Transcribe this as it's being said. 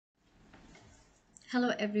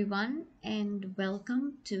Hello, everyone, and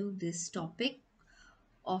welcome to this topic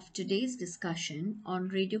of today's discussion on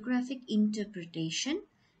radiographic interpretation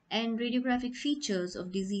and radiographic features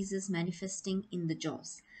of diseases manifesting in the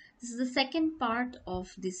jaws. This is the second part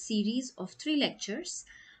of this series of three lectures,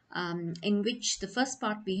 in which the first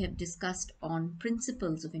part we have discussed on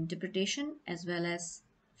principles of interpretation as well as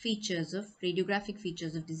features of radiographic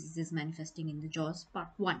features of diseases manifesting in the jaws,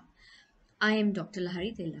 part 1. I am Dr.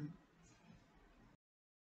 Lahari Telam.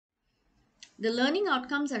 The learning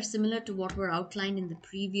outcomes are similar to what were outlined in the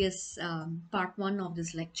previous part 1 of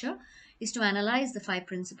this lecture, is to analyze the 5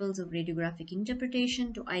 principles of radiographic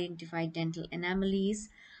interpretation to identify dental anomalies,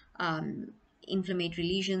 inflammatory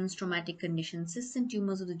lesions, traumatic conditions, cysts and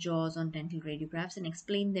tumors of the jaws on dental radiographs, and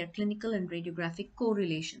explain their clinical and radiographic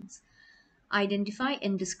correlations. Identify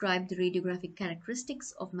and describe the radiographic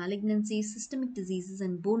characteristics of malignancies, systemic diseases,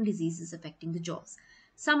 and bone diseases affecting the jaws.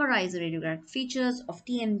 Summarize the radiographic features of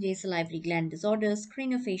TMJ, salivary gland disorders,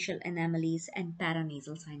 craniofacial anomalies, and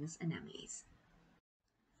paranasal sinus anomalies.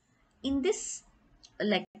 In this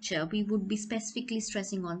lecture, we would be specifically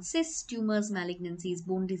stressing on cysts, tumors, malignancies,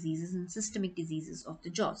 bone diseases, and systemic diseases of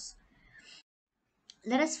the jaws.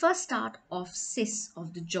 Let us first start off cysts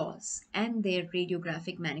of the jaws and their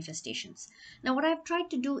radiographic manifestations. Now, what I've tried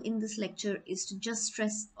to do in this lecture is to just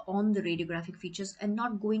stress on the radiographic features and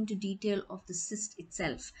not go into detail of the cyst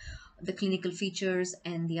itself, the clinical features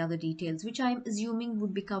and the other details, which I'm assuming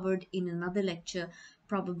would be covered in another lecture,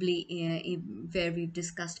 probably where we've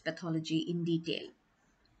discussed pathology in detail.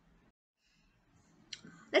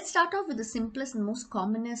 Let's start off with the simplest and most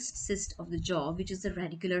commonest cyst of the jaw, which is the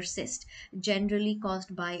radicular cyst, generally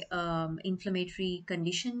caused by inflammatory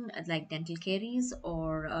condition like dental caries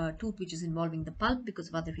or a tooth which is involving the pulp because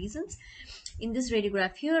of other reasons. In this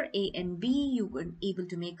radiograph here, A and B, you were able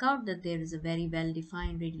to make out that there is a very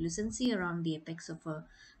well-defined radiolucency around the apex of a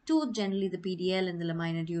tooth. Generally, the PDL and the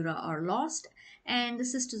lamina dura are lost, and the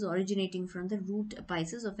cyst is originating from the root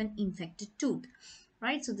apices of an infected tooth.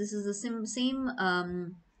 Right, so this is the same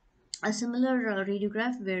a similar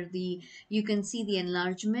radiograph where you can see the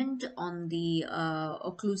enlargement on the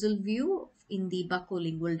occlusal view in the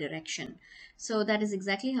buccolingual direction. So that is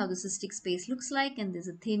exactly how the cystic space looks like, and there's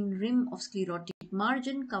a thin rim of sclerotic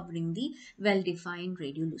margin covering the well-defined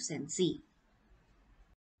radiolucency.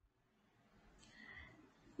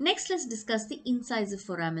 Next, let's discuss the incisive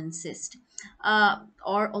foramen cyst,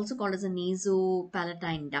 or also called as a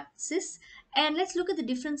nasopalatine duct cyst. And let's look at the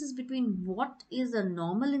differences between what is a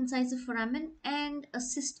normal incisive foramen and a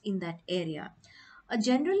cyst in that area.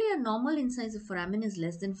 Generally, a normal incisive foramen is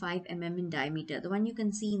less than 5 mm in diameter, the one you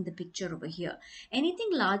can see in the picture over here. Anything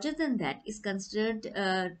larger than that is considered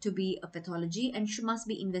to be a pathology and must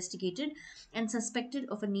be investigated and suspected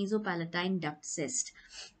of a nasopalatine duct cyst.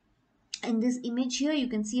 In this image here, you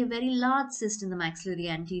can see a very large cyst in the maxillary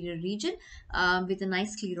anterior region with a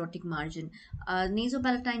nice sclerotic margin.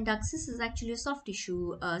 Nasopalatine duct cyst is actually a soft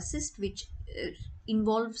tissue cyst which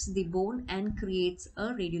involves the bone and creates a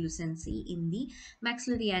radiolucency in the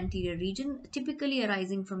maxillary anterior region, typically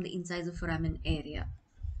arising from the incisor foramen area.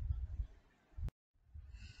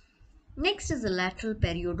 Next is the lateral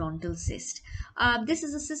periodontal cyst. This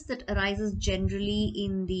is a cyst that arises generally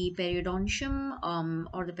in the periodontium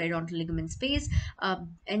or the periodontal ligament space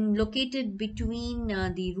and located between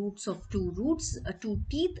the roots of two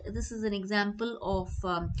teeth. This is an example of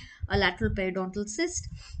a lateral periodontal cyst,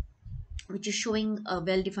 which is showing a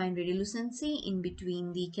well-defined radiolucency in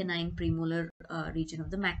between the canine premolar region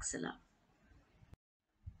of the maxilla.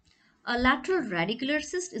 A lateral radicular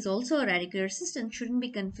cyst is also a radicular cyst and shouldn't be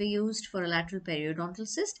confused for a lateral periodontal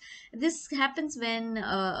cyst. This happens when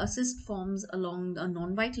a cyst forms along a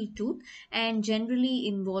non-vital tooth and generally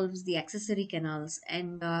involves the accessory canals,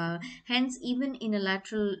 and hence even in a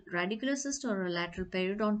lateral radicular cyst or a lateral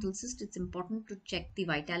periodontal cyst, it's important to check the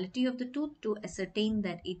vitality of the tooth to ascertain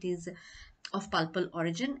that it is of pulpal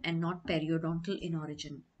origin and not periodontal in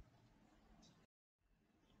origin.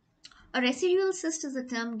 A residual cyst is a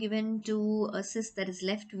term given to a cyst that is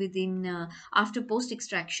left within after post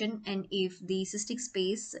extraction, and if the cystic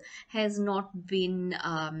space has not been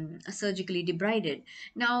surgically debrided.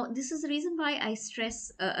 Now, this is the reason why I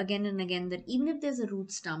stress again and again that even if there's a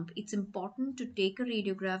root stump, it's important to take a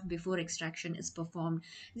radiograph before extraction is performed.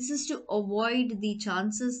 This is to avoid the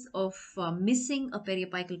chances of missing a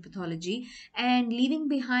periapical pathology and leaving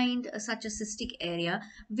behind such a cystic area,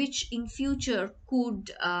 which in future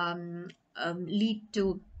could lead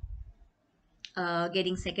to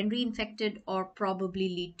getting secondary infected or probably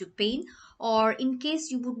lead to pain, or in case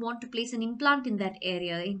you would want to place an implant in that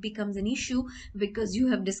area, it becomes an issue because you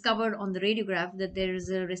have discovered on the radiograph that there is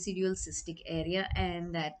a residual cystic area,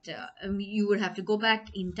 and that you would have to go back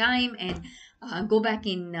in time and go back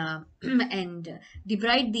in and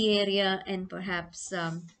debride the area and perhaps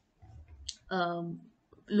um,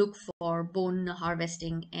 look for bone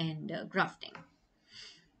harvesting and grafting.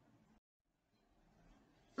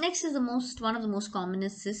 Next is the most one of the most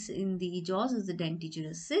commonest cysts in the jaws is the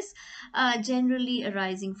dentigerous cyst, generally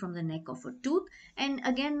arising from the neck of a tooth. And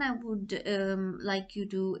again, I would like you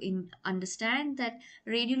to understand that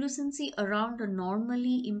radiolucency around a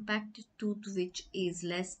normally impacted tooth, which is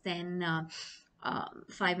less than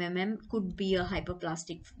 5 mm, could be a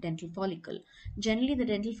hyperplastic dental follicle. Generally, the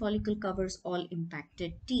dental follicle covers all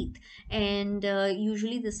impacted teeth, and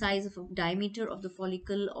usually the size of diameter of the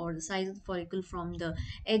follicle, or the size of the follicle from the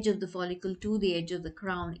edge of the follicle to the edge of the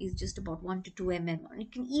crown, is just about 1 to 2 mm. Or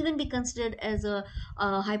it can even be considered as a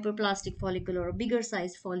hyperplastic follicle or a bigger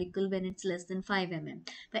sized follicle when it's less than 5 mm.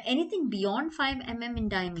 But anything beyond 5 mm in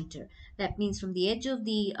diameter, that means from the edge of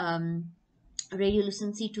the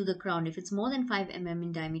radiolucency to the crown, if it's more than 5 mm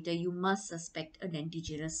in diameter, you must suspect a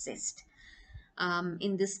dentigerous cyst.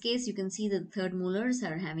 In this case, you can see that the third molars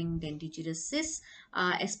are having dentigerous cysts,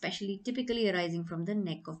 especially typically arising from the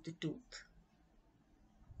neck of the tooth.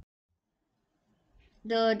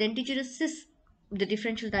 The dentigerous cyst, the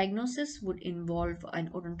differential diagnosis would involve an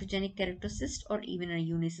odontogenic keratocyst or even a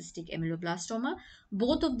unicystic ameloblastoma.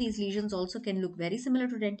 Both of these lesions also can look very similar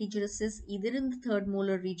to dentigerous cysts, either in the third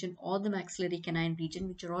molar region or the maxillary canine region,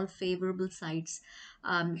 which are all favorable sites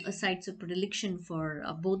of predilection for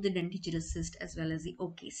both the dentigerous cyst as well as the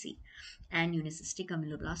OKC and unicystic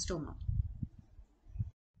ameloblastoma.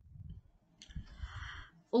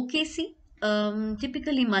 OKC,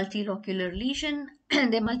 typically multilocular lesion.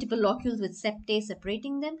 There are multiple locules with septae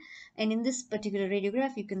separating them. And in this particular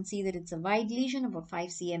radiograph, you can see that it's a wide lesion, about 5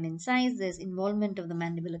 cm in size. There's involvement of the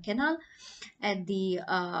mandibular canal at the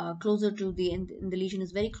closer to and the lesion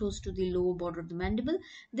is very close to the lower border of the mandible.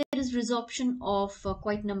 There is resorption of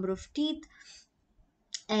quite a number of teeth,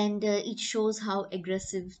 and it shows how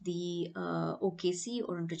aggressive the OKC,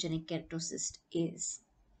 or odontogenic keratocyst, is.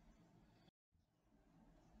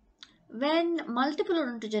 When multiple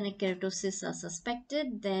odontogenic keratocysts are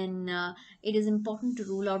suspected, then it is important to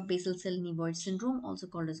rule out basal cell nevoid syndrome, also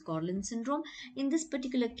called as Gorlin syndrome. In this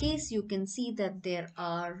particular case, you can see that there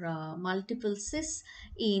are multiple cysts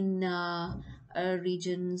in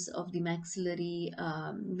regions of the maxillary,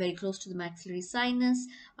 very close to the maxillary sinus.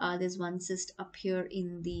 There's one cyst up here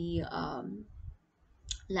in the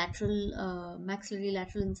lateral maxillary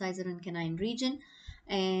lateral incisor and canine region,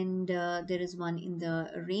 and there is one in the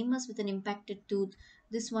ramus with an impacted tooth.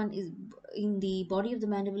 This one is in the body of the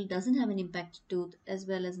mandible, doesn't have an impacted tooth, as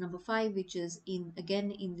well as number 5, which is in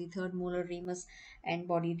again in the third molar ramus and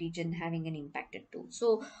body region, having an impacted tooth.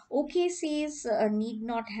 So OKCs need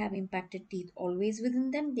not have impacted teeth always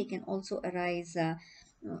within them. They can also arise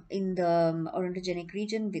in the odontogenic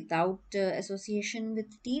region without association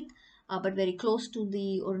with teeth, but very close to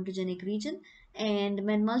the odontogenic region. And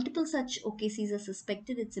when multiple such OKCs are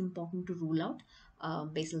suspected, it's important to rule out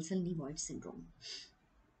basal cell nevoid syndrome.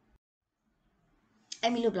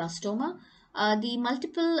 Ameloblastoma. The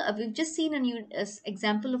multiple, we've just seen an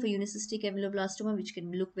example of a unicystic ameloblastoma, which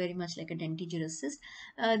can look very much like a dentigerous cyst.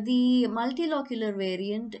 The multilocular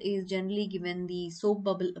variant is generally given the soap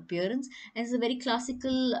bubble appearance, and it's a very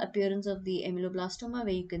classical appearance of the ameloblastoma,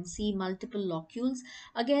 where you can see multiple locules.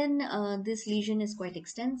 Again, this lesion is quite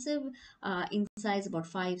extensive, in size about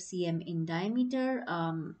 5 cm in diameter,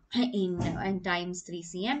 in and times 3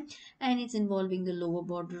 cm, and it's involving the lower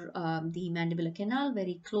border, the mandibular canal,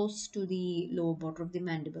 very close to the lower border of the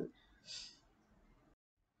mandible.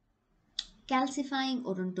 Calcifying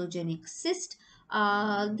odontogenic cyst.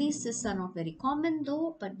 These cysts are not very common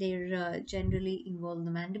though, but they generally involve the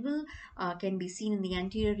mandible, can be seen in the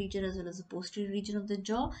anterior region as well as the posterior region of the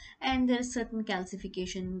jaw, and there is certain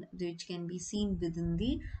calcification which can be seen within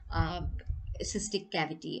the cystic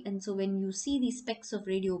cavity. And so when you see these specks of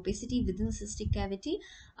radiopacity within the cystic cavity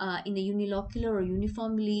in a unilocular or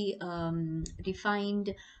uniformly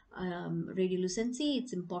defined radiolucency,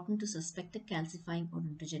 it's important to suspect a calcifying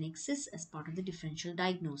odontogenic cyst as part of the differential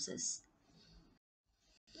diagnosis.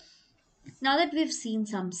 Now that we've seen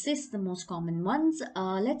some cysts, the most common ones,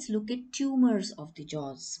 let's look at tumors of the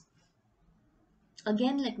jaws.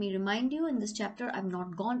 Again, let me remind you, in this chapter, I've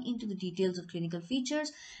not gone into the details of clinical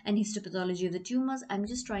features and histopathology of the tumors. I'm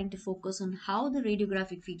just trying to focus on how the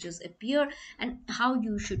radiographic features appear and how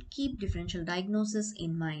you should keep differential diagnosis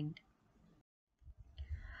in mind.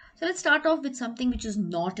 So let's start off with something which is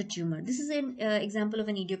not a tumor. This is an example of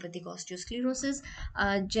an idiopathic osteosclerosis,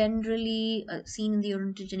 generally seen in the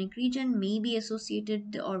odontogenic region, may be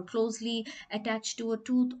associated or closely attached to a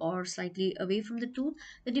tooth or slightly away from the tooth.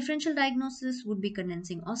 The differential diagnosis would be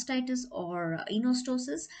condensing osteitis or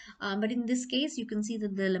inostosis, but in this case, you can see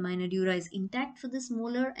that the lamina dura is intact for this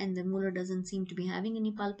molar, and the molar doesn't seem to be having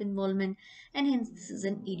any pulp involvement, and hence this is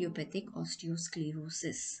an idiopathic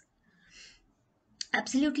osteosclerosis.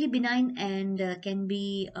 Absolutely benign and can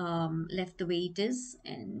be left the way it is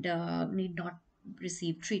and need not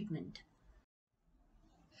receive treatment.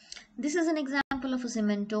 This is an example of a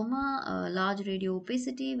cementoma, a large radio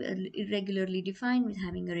opacity, irregularly defined with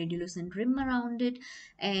having a radiolucent rim around it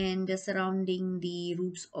and surrounding the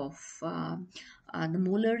roots of the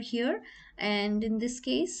molar here. And in this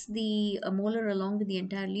case, the molar along with the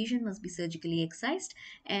entire lesion must be surgically excised.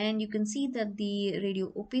 And you can see that the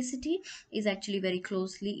radio opacity is actually very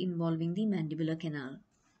closely involving the mandibular canal.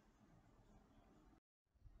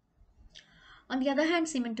 On the other hand,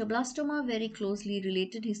 cementoblastoma very closely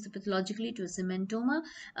related histopathologically to a cementoma.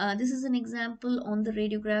 This is an example on the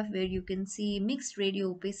radiograph where you can see mixed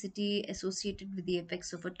radio opacity associated with the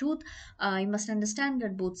apex of a tooth. You must understand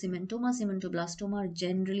that both cementoblastoma are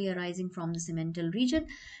generally arising from the cemental region,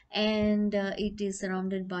 and it is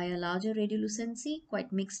surrounded by a larger radiolucency,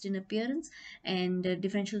 quite mixed in appearance, and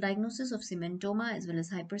differential diagnosis of cementoma as well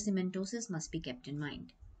as hypercementosis must be kept in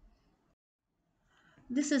mind.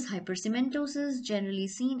 This is hypercementosis, generally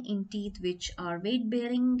seen in teeth which are weight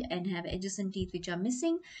bearing and have adjacent teeth which are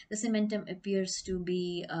missing. The cementum appears to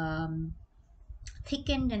be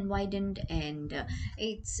thickened and widened, and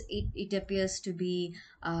it appears to be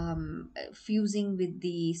fusing with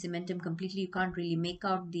the cementum completely. You can't really make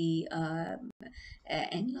out the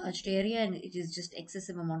enlarged area, and it is just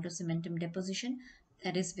excessive amount of cementum deposition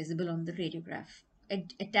that is visible on the radiograph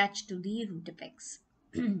attached to the root apex.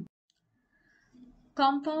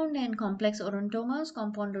 Compound and complex orontomas.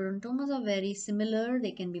 Compound orontomas are very similar.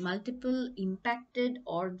 They can be multiple, impacted,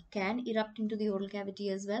 or can erupt into the oral cavity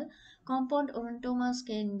as well. Compound orontomas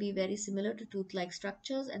can be very similar to tooth-like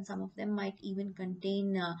structures, and some of them might even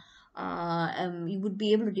contain, you would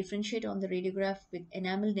be able to differentiate on the radiograph with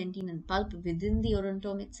enamel, dentine, and pulp within the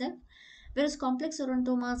orontome itself. Whereas complex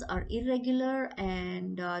orontomas are irregular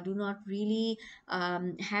and do not really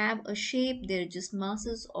have a shape. They're just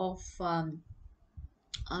masses of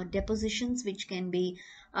depositions which can be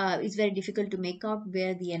it's very difficult to make out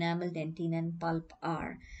where the enamel, dentine, and pulp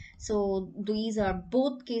are. So these are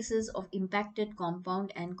both cases of impacted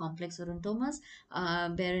compound and complex orontomas.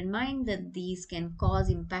 Bear in mind that these can cause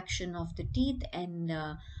impaction of the teeth, and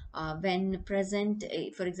when present,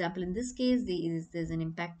 for example, in this case, there's an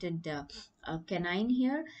impacted canine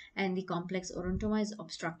here, and the complex orontoma is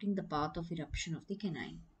obstructing the path of eruption of the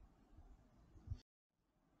canine.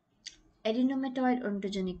 Adenomatoid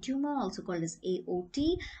odontogenic tumor, also called as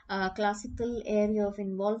AOT. Classical area of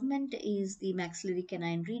involvement is the maxillary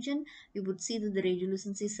canine region. You would see that the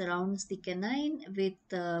radiolucency surrounds the canine with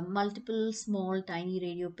multiple small tiny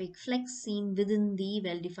radiopaque flecks seen within the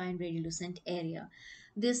well-defined radiolucent area.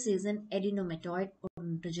 This is an adenomatoid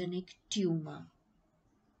odontogenic tumor.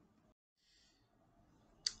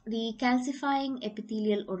 The calcifying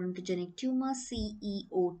epithelial odontogenic tumor,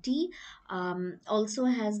 CEOT, also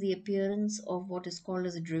has the appearance of what is called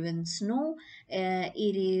as a driven snow.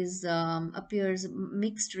 It is appears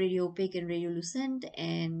mixed radiopaque and radiolucent,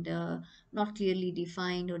 and not clearly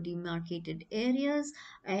defined or demarcated areas,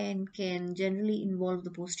 and can generally involve the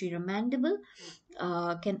posterior mandible.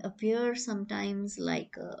 Can appear sometimes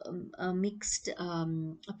like a mixed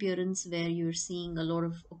appearance where you're seeing a lot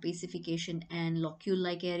of opacification and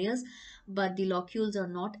locule-like areas, but the locules are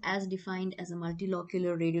not as defined as a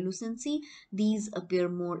multilocular radiolucency. These appear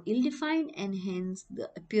more ill-defined, and hence the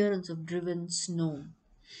appearance of driven snow.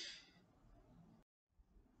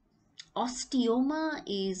 Osteoma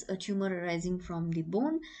is a tumor arising from the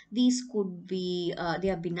bone. These could be, they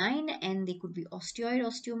are benign, and they could be osteoid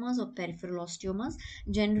osteomas or peripheral osteomas.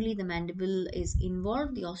 Generally, the mandible is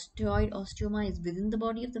involved. The osteoid osteoma is within the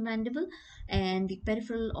body of the mandible, and the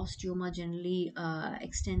peripheral osteoma generally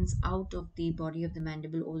extends out of the body of the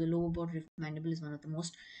mandible, or the lower body of the mandible is one of the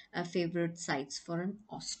most favorite sites for an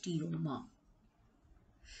osteoma.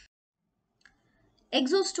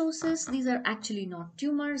 Exostosis, these are actually not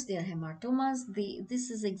tumors, they are hematomas. This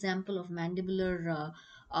is example of mandibular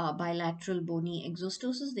bilateral bony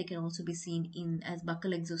exostosis. They can also be seen in as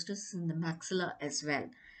buccal exostosis in the maxilla as well.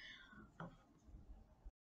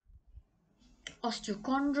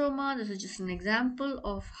 Osteochondroma, this is just an example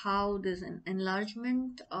of how there's an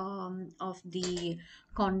enlargement of the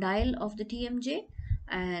condyle of the TMJ,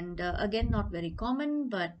 and again not very common,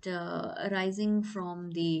 but arising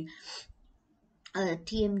from the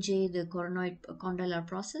TMJ, the coronoid condylar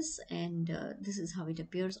process, and this is how it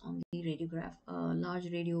appears on the radiograph.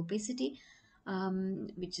 Large radio opacity,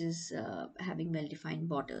 which is having well-defined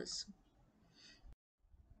borders.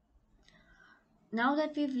 Now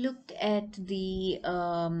that we've looked at the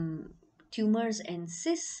tumors and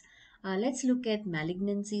cysts, let's look at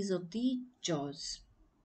malignancies of the jaws.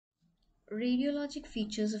 Radiologic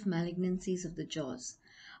features of malignancies of the jaws.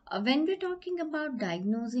 When we're talking about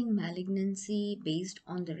diagnosing malignancy based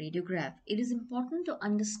on the radiograph, it is important to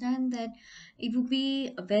understand that it would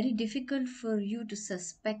be very difficult for you to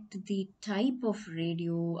suspect the type of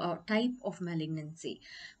radio or type of malignancy.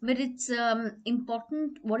 But it's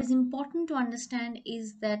important. What is important to understand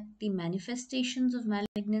is that the manifestations of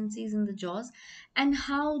malignancies in the jaws and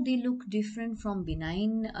how they look different from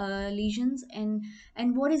benign lesions, and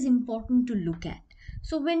what is important to look at.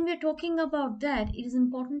 So, when we're talking about that, it is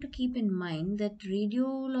important to keep in mind that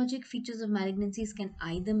radiologic features of malignancies can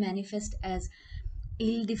either manifest as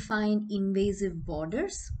ill defined invasive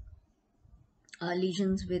borders,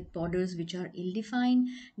 lesions with borders which are ill defined,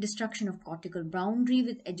 destruction of cortical boundary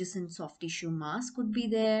with adjacent soft tissue mass could be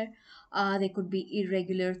there. There could be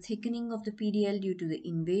irregular thickening of the PDL due to the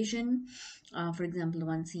invasion, for example, the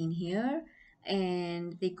one seen here.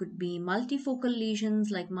 And they could be multifocal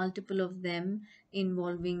lesions, like multiple of them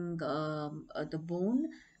involving the bone.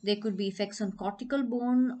 There could be effects on cortical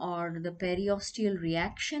bone or the periosteal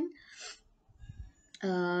reaction,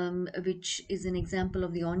 which is an example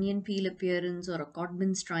of the onion peel appearance or a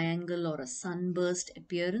Codman's triangle or a sunburst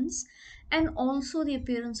appearance, and also the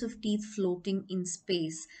appearance of teeth floating in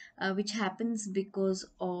space, which happens because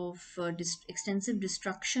of extensive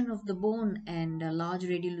destruction of the bone and a large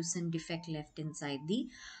radiolucent defect left inside the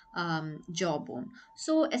jawbone.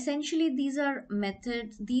 So essentially, these are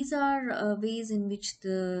methods, these are ways in which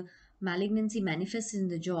the malignancy manifests in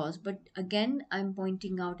the jaws. But again, I'm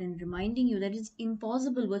pointing out and reminding you that it's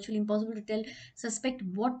impossible, virtually impossible, to suspect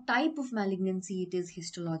what type of malignancy it is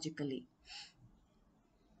histologically.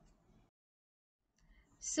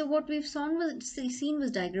 So what we've seen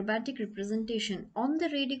was diagrammatic representation. On the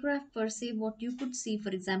radiograph per se, what you could see, for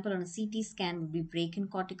example, on a CT scan would be break in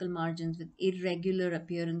cortical margins with irregular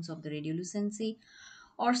appearance of the radiolucency,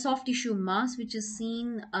 or soft tissue mass, which is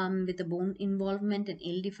seen with a bone involvement and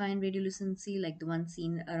ill-defined radiolucency, like the one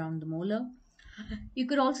seen around the molar. You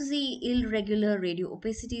could also see irregular radio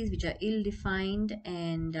opacities, which are ill-defined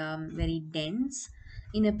and very dense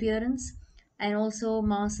in appearance, and also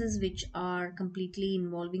masses which are completely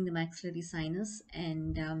involving the maxillary sinus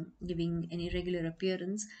and giving an irregular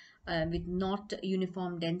appearance with not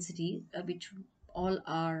uniform density, which all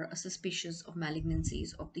are suspicious of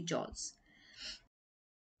malignancies of the jaws.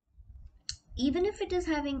 Even if it is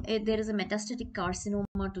having there is a metastatic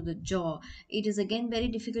carcinoma to the jaw, it is again very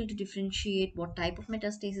difficult to differentiate what type of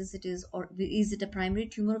metastasis it is, or is it a primary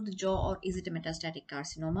tumor of the jaw, or is it a metastatic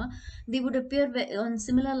carcinoma. They would appear on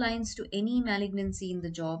similar lines to any malignancy in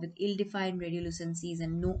the jaw, with ill-defined radiolucencies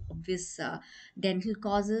and no obvious dental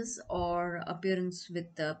causes, or appearance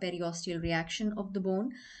with periosteal reaction of the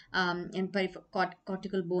bone, and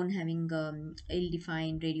cortical bone having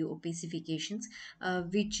ill-defined radio opacifications,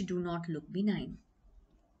 which do not look benign.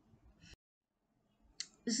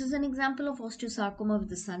 This is an example of osteosarcoma with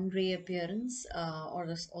the sun ray appearance, or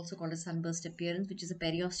also called a sunburst appearance, which is a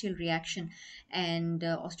periosteal reaction. And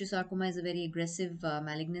osteosarcoma is a very aggressive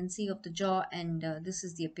malignancy of the jaw, and this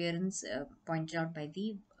is the appearance pointed out by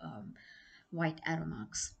the white arrow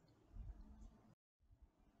marks.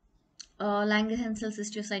 Langerhans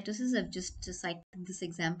cysticercosis, I've just cited this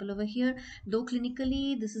example over here. Though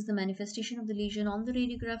clinically, this is the manifestation of the lesion on the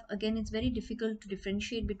radiograph. Again, it's very difficult to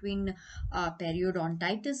differentiate between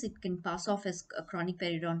periodontitis. It can pass off as a chronic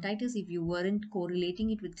periodontitis if you weren't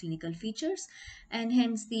correlating it with clinical features, and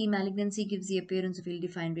hence the malignancy gives the appearance of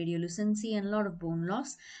ill-defined radiolucency and a lot of bone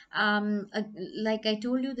loss. Like I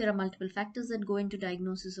told you, there are multiple factors that go into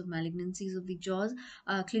diagnosis of malignancies of the jaws.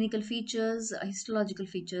 Clinical features, histological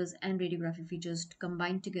features, and radiographic features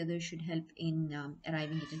combined together should help in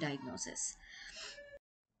arriving at a diagnosis.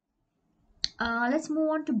 Let's move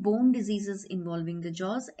on to bone diseases involving the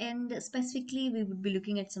jaws, and specifically we would be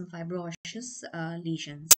looking at some fibroosseous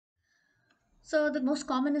lesions. So the most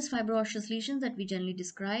common is fibroosseous lesions that we generally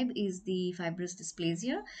describe is the fibrous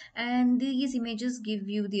dysplasia, and these images give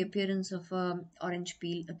you the appearance of orange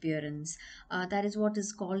peel appearance. That is what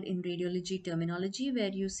is called in radiology terminology,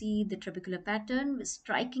 where you see the trabecular pattern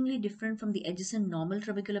strikingly different from the adjacent normal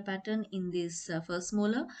trabecular pattern in this first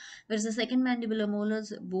molar, whereas the second mandibular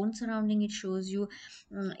molar's bone surrounding it shows you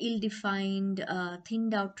ill-defined,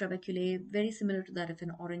 thinned out trabeculae, very similar to that of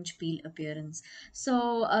an orange peel appearance.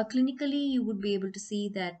 So, clinically, you would be able to see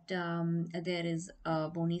that there is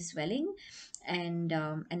bony swelling and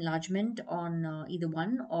enlargement on either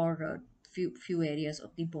one or few areas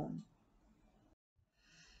of the bone.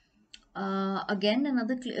 Again,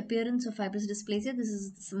 another appearance of fibrous dysplasia. This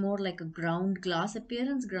is more like a ground glass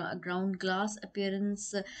appearance, ground glass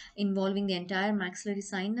appearance involving the entire maxillary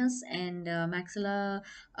sinus and maxilla.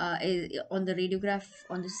 On the radiograph,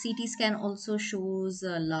 on the CT scan, also shows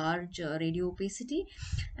large radio opacity,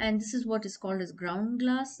 and this is what is called as ground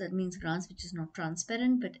glass. That means glass which is not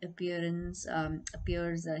transparent but appearance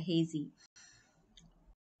appears hazy.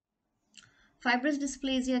 Fibrous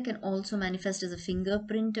dysplasia can also manifest as a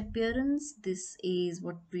fingerprint appearance. This is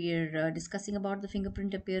what we're discussing about, the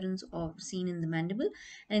fingerprint appearance of seen in the mandible.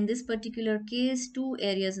 And in this particular case, two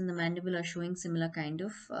areas in the mandible are showing similar kind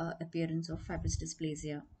of appearance of fibrous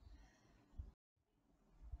dysplasia.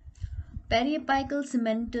 Periapical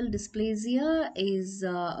cemental dysplasia is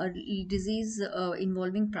a disease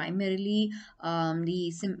involving primarily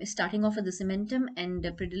starting off at the cementum and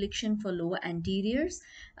the predilection for lower anteriors.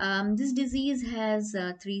 This disease has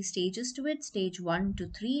three stages to it, stage 1 to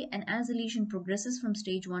 3, and as the lesion progresses from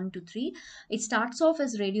stage 1 to 3, it starts off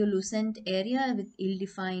as radiolucent area with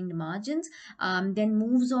ill-defined margins, then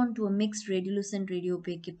moves on to a mixed radiolucent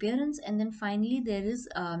radiopaque appearance, and then finally there is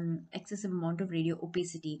excessive amount of radio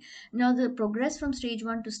opacity. Now, the progress from stage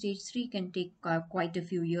 1 to stage 3 can take quite a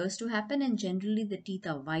few years to happen, and generally the teeth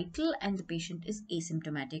are vital and the patient is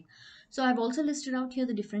asymptomatic. So, I've also listed out here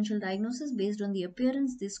the differential diagnosis based on the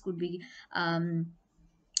appearance. This could be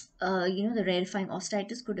the rarefying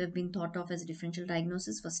osteitis could have been thought of as a differential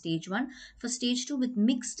diagnosis for stage 1. For stage 2, with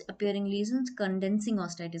mixed appearing lesions, condensing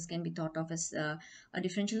osteitis can be thought of as a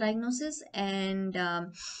differential diagnosis. And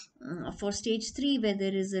for stage 3, where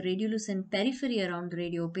there is a radiolucent periphery around the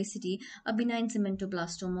radiopacity, a benign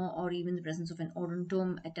cementoblastoma or even the presence of an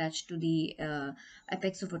odontome attached to the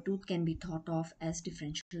apex of a tooth can be thought of as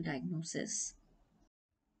differential diagnosis.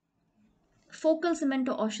 Focal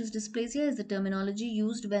cemento-osseous dysplasia is the terminology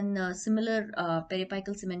used when similar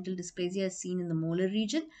periapical cemental dysplasia is seen in the molar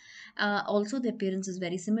region. Also, the appearance is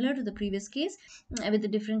very similar to the previous case with the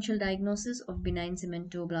differential diagnosis of benign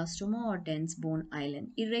cementoblastoma or dense bone island.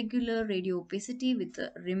 Irregular radio-opacity with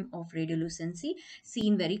a rim of radiolucency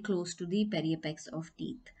seen very close to the periapex of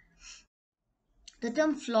teeth. The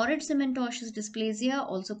term florid cementoosseous dysplasia,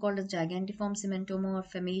 also called as gigantiform cementoma or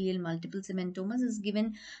familial multiple cementomas, is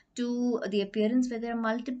given to the appearance where there are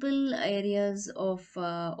multiple areas of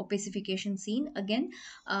opacification seen. Again,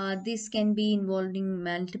 this can be involving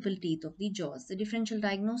multiple teeth of the jaws. The differential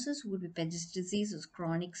diagnosis would be Paget's disease or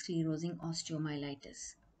chronic sclerosing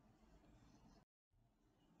osteomyelitis.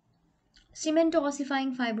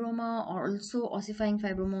 Cemento-ossifying fibroma or also ossifying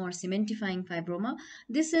fibroma or cementifying fibroma.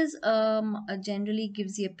 This is generally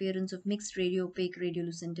gives the appearance of mixed radiopaque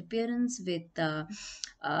radiolucent appearance with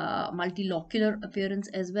multilocular appearance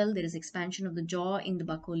as well. There is expansion of the jaw in the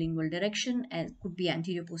buccolingual direction and could be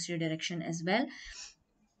anterior posterior direction as well.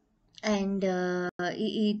 And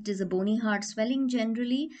it is a bony hard swelling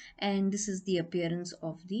generally, and this is the appearance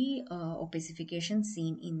of the opacification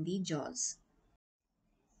seen in the jaws.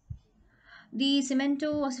 The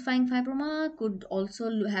cemento-ossifying fibroma could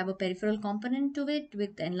also have a peripheral component to it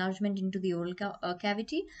with enlargement into the oral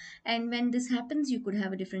cavity. And when this happens, you could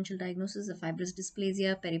have a differential diagnosis of fibrous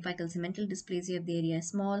dysplasia, periapical cemental dysplasia if the area is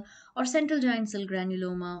small, or central giant cell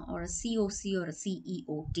granuloma, or a COC or a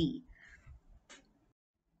CEOT.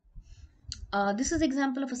 This is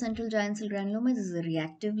example of a central giant cell granuloma. This is a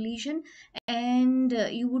reactive lesion, and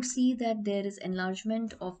you would see that there is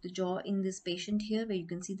enlargement of the jaw in this patient here, where you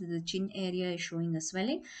can see that the chin area is showing a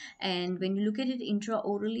swelling, and when you look at it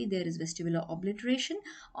intraorally, there is vestibular obliteration.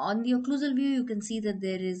 On the occlusal view, you can see that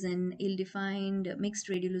there is an ill-defined mixed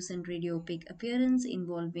radiolucent radiopaque appearance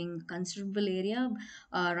involving considerable area,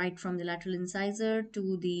 right from the lateral incisor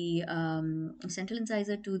to the central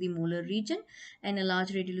incisor to the molar region, and a large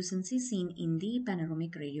radiolucency seen in the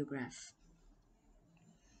panoramic radiograph.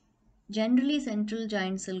 Generally, central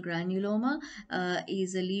giant cell granuloma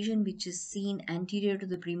is a lesion which is seen anterior to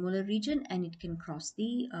the premolar region, and it can cross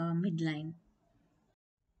the midline.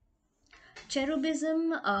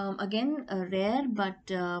 Cherubism, again, rare, but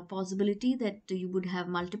possibility that you would have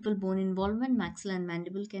multiple bone involvement. Maxilla and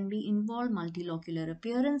mandible can be involved, multilocular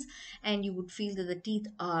appearance, and you would feel that the teeth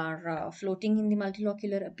are floating in the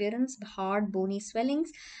multilocular appearance, hard bony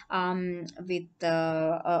swellings, with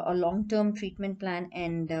a long-term treatment plan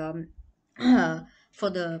and for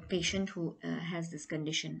the patient who has this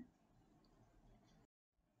condition.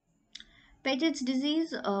 Paget's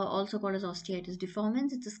disease, also called as osteitis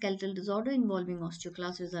deformans, it's a skeletal disorder involving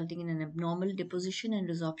osteoclast resulting in an abnormal deposition and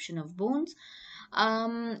resorption of bones.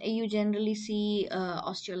 You generally see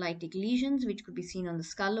osteolytic lesions, which could be seen on the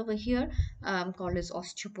skull over here, called as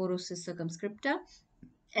osteoporosis circumscripta.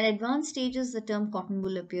 At advanced stages, the term cotton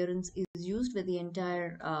wool appearance is used where the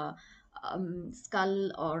entire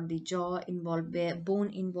skull or the jaw involved, where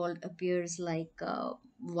bone involved appears like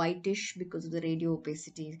whitish because of the radio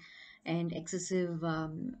opacity and excessive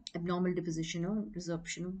abnormal deposition or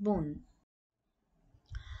resorption of bone.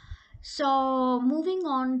 So, moving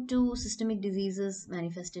on to systemic diseases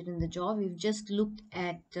manifested in the jaw, we've just looked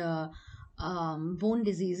at bone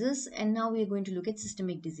diseases, and now we are going to look at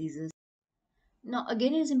systemic diseases. Now,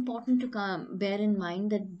 again, it is important to bear in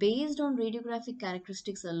mind that based on radiographic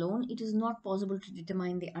characteristics alone, it is not possible to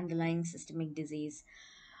determine the underlying systemic disease.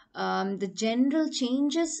 The general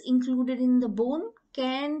changes included in the bone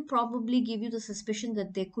can probably give you the suspicion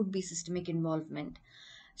that there could be systemic involvement.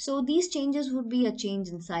 So these changes would be a change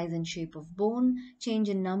in size and shape of bone, change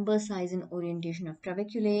in number, size, and orientation of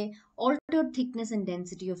trabeculae, altered thickness and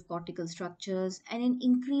density of cortical structures, and an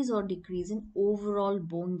increase or decrease in overall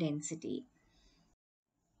bone density.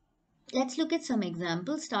 Let's look at some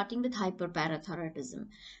examples, starting with hyperparathyroidism.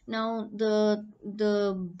 Now, the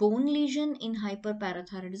bone lesion in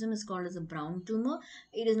hyperparathyroidism is called as a brown tumor.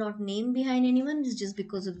 It is not named behind anyone. It's just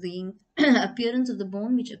because of the appearance of the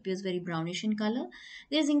bone, which appears very brownish in color.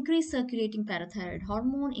 There's increased circulating parathyroid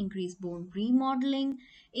hormone, increased bone remodeling,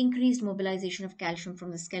 increased mobilization of calcium from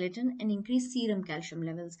the skeleton, and increased serum calcium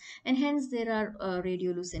levels. And hence, there are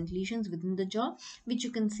radiolucent lesions within the jaw, which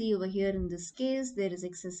you can see over here in this case. There is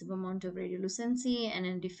excessive amount of radiolucency and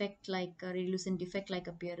a defect like a radiolucent defect like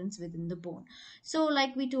appearance within the bone. So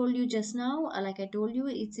like we told you just now, like I told you,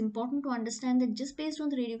 it's important to understand that just based on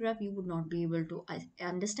the radiograph you would not be able to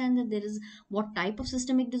understand that there is what type of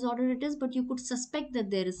systemic disorder it is, but you could suspect that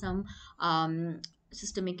there is some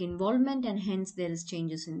systemic involvement, and hence there is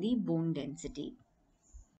changes in the bone density.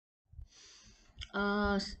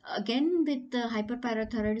 Again, with the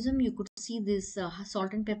hyperparathyroidism, you could see this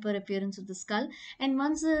salt and pepper appearance of the skull. And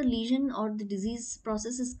once the lesion or the disease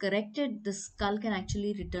process is corrected, the skull can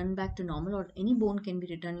actually return back to normal, or any bone can be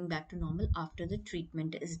returning back to normal after the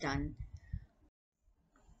treatment is done.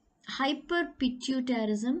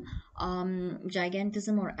 Hyperpituitarism,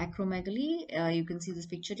 gigantism, or acromegaly. You can see this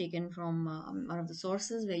picture taken from one of the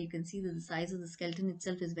sources where you can see that the size of the skeleton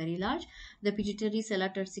itself is very large. The pituitary sella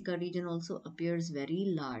turcica region also appears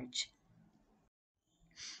very large.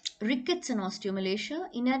 Rickets and osteomalacia.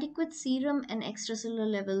 Inadequate serum and extracellular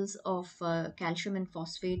levels of calcium and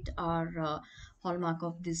phosphate are hallmark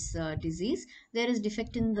of this disease. There is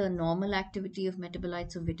defect in the normal activity of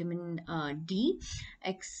metabolites of vitamin D,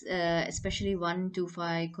 especially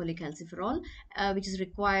 1,2,5-cholecalciferol, which is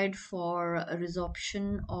required for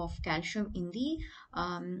resorption of calcium in the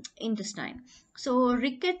intestine. So in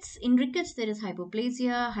rickets there is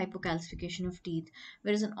hypoplasia, hypocalcification of teeth,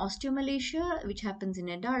 whereas in osteomalacia, which happens in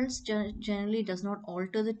adults, generally does not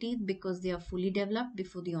alter the teeth because they are fully developed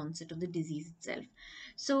before the onset of the disease itself.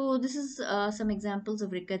 So this is some examples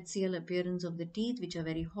of rickettsial appearance of the teeth, which are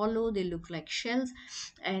very hollow. They look like shells,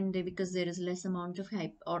 and because there is less amount of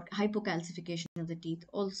hypocalcification of the teeth.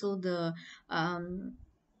 Also, the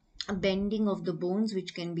bending of the bones,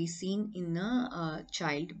 which can be seen in a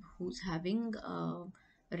child who's having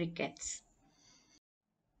rickets.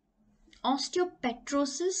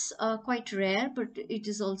 Osteopetrosis, quite rare, but it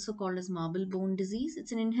is also called as marble bone disease.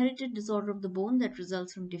 It's an inherited disorder of the bone that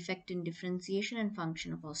results from defect in differentiation and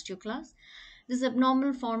function of osteoclast. This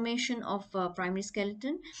abnormal formation of primary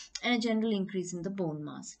skeleton and a general increase in the bone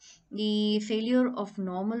mass. The failure of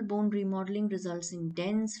normal bone remodeling results in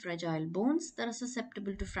dense, fragile bones that are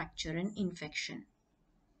susceptible to fracture and infection.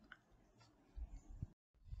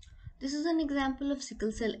 This is an example of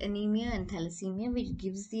sickle cell anemia and thalassemia, which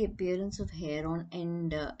gives the appearance of hair on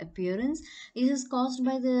end appearance. This is caused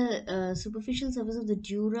by the superficial surface of the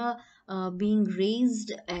dura being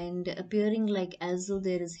raised and appearing like as though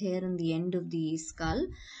there is hair on the end of the skull,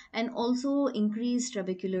 and also increased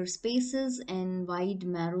trabecular spaces and wide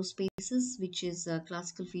marrow spaces, which is a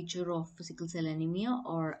classical feature of sickle cell anemia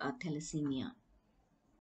or thalassemia.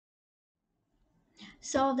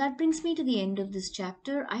 So that brings me to the end of this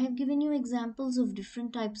chapter. I have given you examples of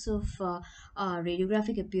different types of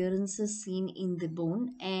radiographic appearances seen in the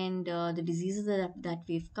bone, and the diseases that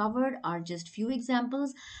we've covered are just few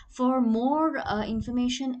examples. For more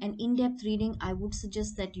information and in-depth reading, I would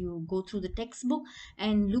suggest that you go through the textbook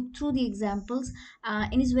and look through the examples.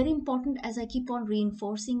 And it's very important, as I keep on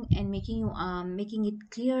reinforcing and making it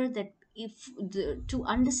clear that to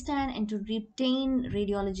understand and to retain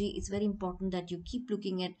radiology, it's very important that you keep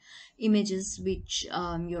looking at images which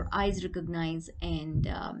your eyes recognize, and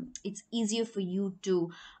it's easier for you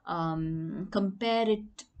to compare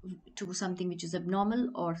it to something which is abnormal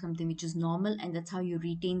or something which is normal, and that's how you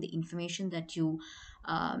retain the information that you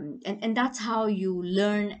and that's how you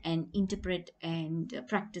learn and interpret and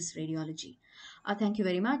practice radiology. Thank you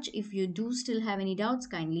very much. If you do still have any doubts,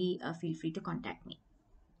 kindly feel free to contact me.